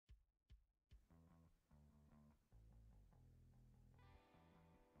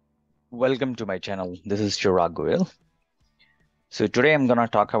Welcome to my channel. This is Chirag Goyal. So today I'm going to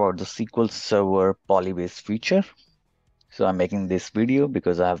talk about the SQL Server PolyBase feature. So I'm making this video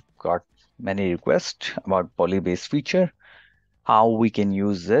because I've got many requests about PolyBase feature, how we can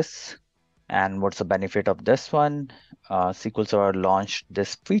use this, and what's the benefit of this one. SQL Server launched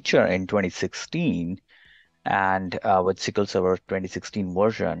this feature in 2016 and with SQL Server 2016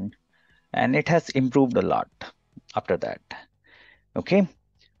 version, and it has improved a lot after that. Okay,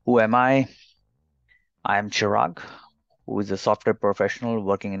 who am I? I am Chirag, who is a software professional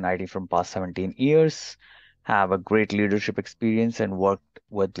working in IT from past 17 years, have a great leadership experience and worked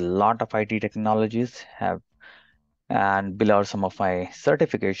with a lot of IT technologies, have and below are some of my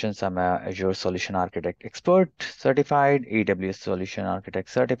certifications. I'm a Azure Solution Architect Expert certified, AWS Solution Architect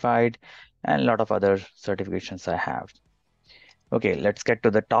certified, and a lot of other certifications I have. Okay, let's get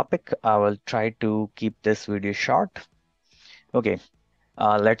to the topic. I will try to keep this video short. Okay,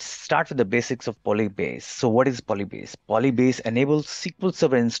 let's start with the basics of PolyBase. So what is PolyBase? PolyBase enables SQL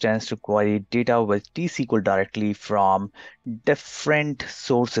Server instance to query data with T-SQL directly from different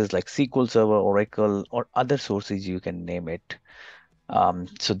sources like SQL Server, Oracle, or other sources you can name it.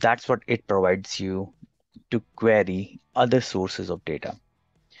 So that's what it provides you to query other sources of data.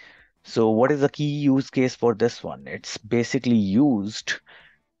 So what is the key use case for this one? It's basically used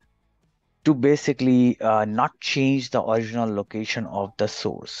to basically not change the original location of the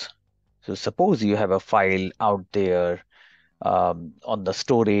source. So suppose you have a file out there on the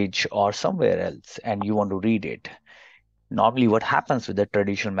storage or somewhere else and you want to read it. Normally what happens with the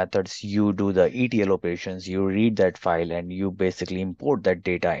traditional methods, you do the ETL operations, you read that file and you basically import that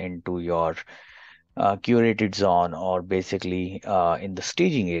data into your curated zone or basically in the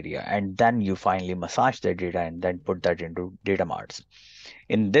staging area, and then you finally massage that data and then put that into data marts.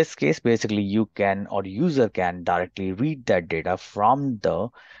 In this case, basically you can or user can directly read that data from the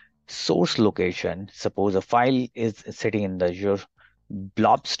source location. Suppose a file is sitting in the Azure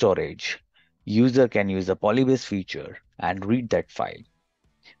Blob Storage. User can use the PolyBase feature and read that file.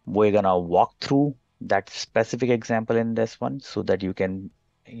 We're gonna walk through that specific example in this one so that you can,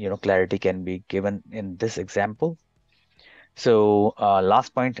 clarity can be given in this example. So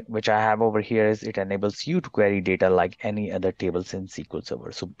last point which I have over here is it enables you to query data like any other tables in SQL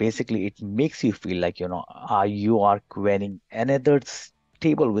Server. So basically it makes you feel like, you are querying another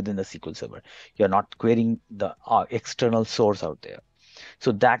table within the SQL Server. You're not querying the external source out there.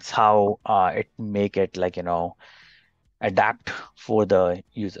 So that's how it make it like, adapt for the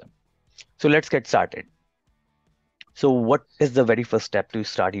user. So let's get started. So what is the very first step to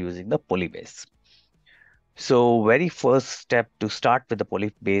start using the PolyBase? So very first step to start with the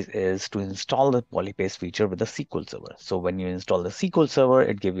PolyBase is to install the PolyBase feature with the SQL Server. So when you install the SQL Server,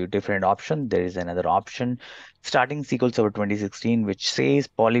 it gives you different option. There is another option starting SQL Server 2016, which says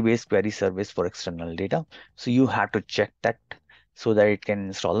PolyBase query service for external data. So you have to check that so that it can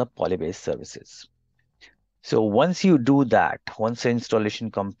install the PolyBase services. So once you do that, once the installation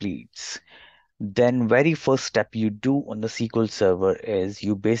completes, then very first step you do on the SQL Server is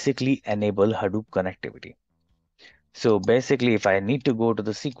you basically enable Hadoop connectivity. So basically, if I need to go to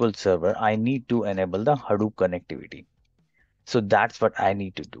the SQL Server, I need to enable the Hadoop connectivity. So that's what I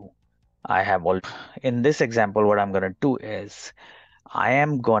need to do. I have all in this example, what I'm gonna do is I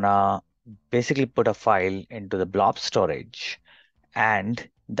am gonna basically put a file into the blob storage, and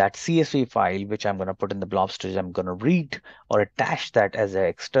that CSV file, which I'm gonna put in the blob storage, I'm gonna read or attach that as an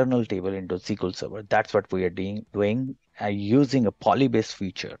external table into SQL Server. That's what we are doing using a PolyBase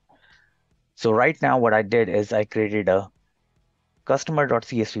feature. So right now, what I did is I created a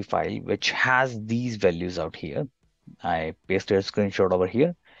customer.csv file, which has these values out here. I pasted a screenshot over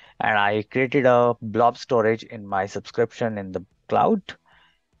here and I created a blob storage in my subscription in the cloud,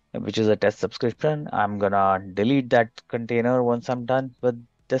 which is a test subscription. I'm gonna delete that container once I'm done with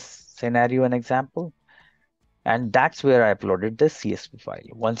this scenario and example. And that's where I uploaded the CSV file.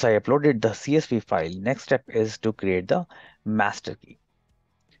 Once I uploaded the CSV file, next step is to create the master key.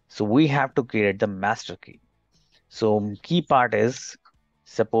 So we have to create the master key. So key part is,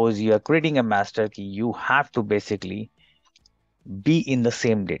 suppose you are creating a master key, you have to basically be in the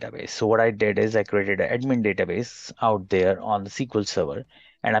same database. So what I did is I created an admin database out there on the SQL Server,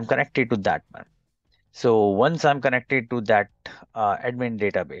 and I'm connected to that one. So once I'm connected to that admin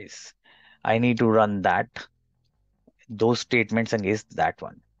database, I need to run those statements against that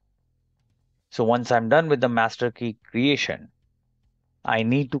one. So once I'm done with the master key creation, I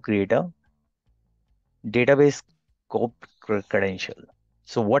need to create a database scope credential.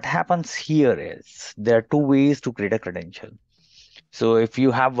 So what happens here is there are two ways to create a credential. So if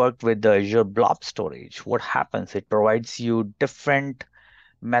you have worked with the Azure Blob Storage, what happens? It provides you different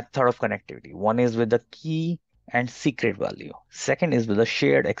method of connectivity. One is with the key and secret value. Second is with the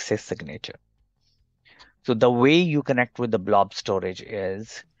shared access signature. So the way you connect with the blob storage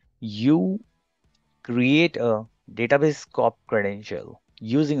is you create a database scope credential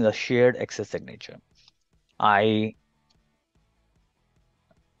using the shared access signature. I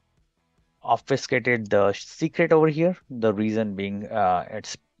obfuscated the secret over here. The reason being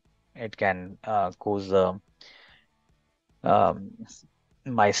it can cause um,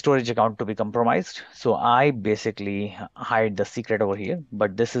 my storage account to be compromised. So I basically hide the secret over here,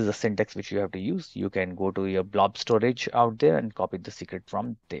 but this is the syntax which you have to use. You can go to your blob storage out there and copy the secret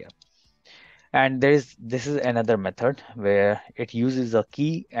from there. And this is another method where it uses a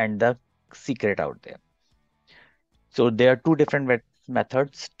key and the secret out there. So there are two different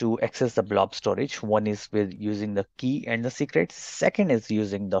methods to access the blob storage. One is with using the key and the secret. Second is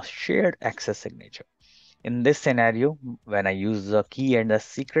using the shared access signature. In this scenario, when I use the key and the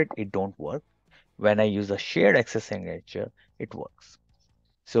secret, it don't work. When I use a shared access signature, it works.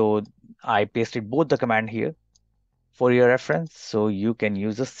 So I pasted both the command here for your reference. So you can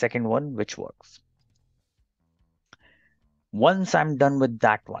use the second one, which works. Once I'm done with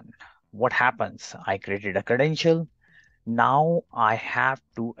that one, what happens? I created a credential. Now I have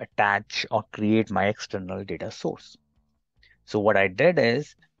to attach or create my external data source. So what I did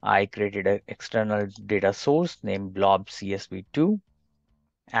is I created an external data source named blob csv2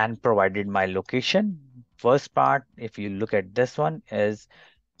 and provided my location. First part, if you look at this one, is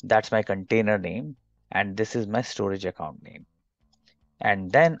that's my container name and this is my storage account name.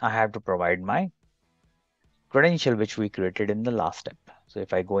 And then I have to provide my credential which we created in the last step. So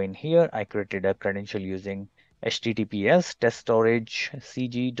if I go in here, I created a credential using https teststorage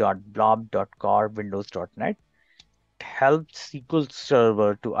cg.blob.car windows.net. Helps SQL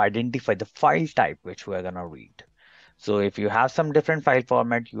Server to identify the file type which we're going to read. So if you have some different file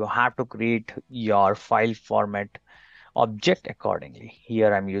format, you have to create your file format object accordingly.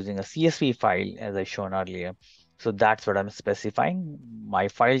 Here I'm using a CSV file as I shown earlier. So that's what I'm specifying. My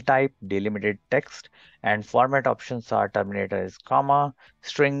file type, delimited text, and format options are terminator is comma,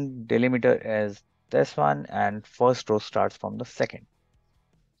 string delimiter is this one, and first row starts from the second.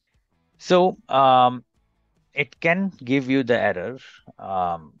 So it can give you the error,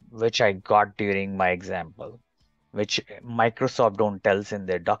 which I got during my example, which Microsoft don't tells in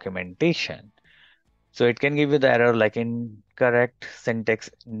their documentation. So it can give you the error like incorrect syntax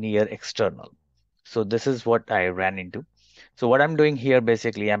near external. So this is what I ran into. So what I'm doing here,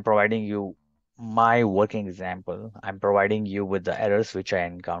 basically, I'm providing you my working example. I'm providing you with the errors which I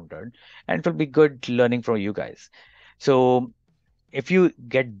encountered, and it will be good learning from you guys. So if you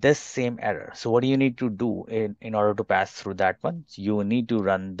get this same error, so what do you need to do in order to pass through that one? You need to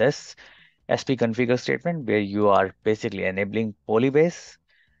run this spconfigure statement where you are basically enabling PolyBase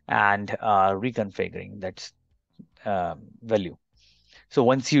and reconfiguring that value. So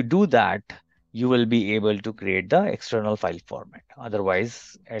once you do that, you will be able to create the external file format.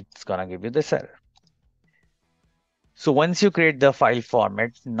 Otherwise, it's gonna give you this error. So once you create the file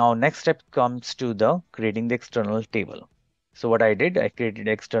format, now next step comes to the creating the external table. So what I did, I created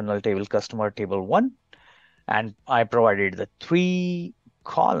external table customer table 1, and I provided the 3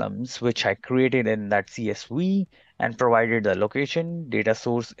 columns which I created in that CSV and provided the location. Data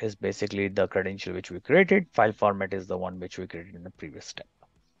source is basically the credential which we created. File format is the one which we created in the previous step.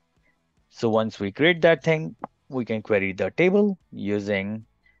 So once we create that thing, we can query the table using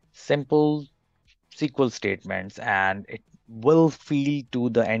simple SQL statements, and it will feel to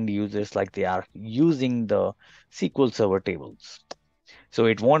the end users like they are using the SQL Server tables. So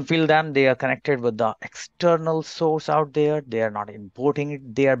it won't feel them. They are connected with the external source out there. They are not importing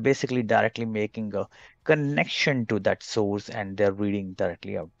it. They are basically directly making a connection to that source and they're reading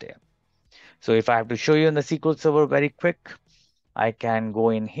directly out there. So if I have to show you in the SQL Server very quick, I can go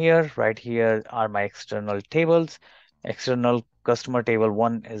in here. Right here are my external tables. External customer table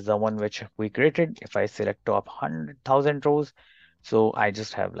 1 is the one which we created. If I select top 100,000 rows, so I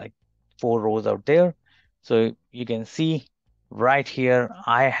just have like 4 rows out there. So you can see right here,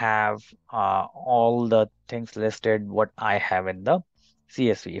 I have all the things listed what I have in the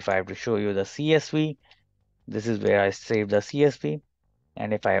CSV. If I have to show you the CSV, this is where I save the CSV.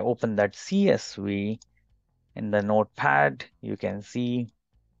 And if I open that CSV in the notepad, you can see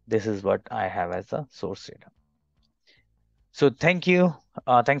this is what I have as a source data. So thank you.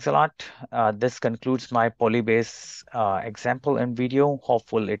 Thanks a lot. This concludes my PolyBase example and video.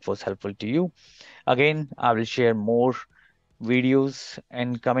 Hopefully it was helpful to you. Again, I will share more videos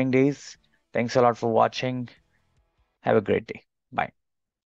in coming days. Thanks a lot for watching. Have a great day.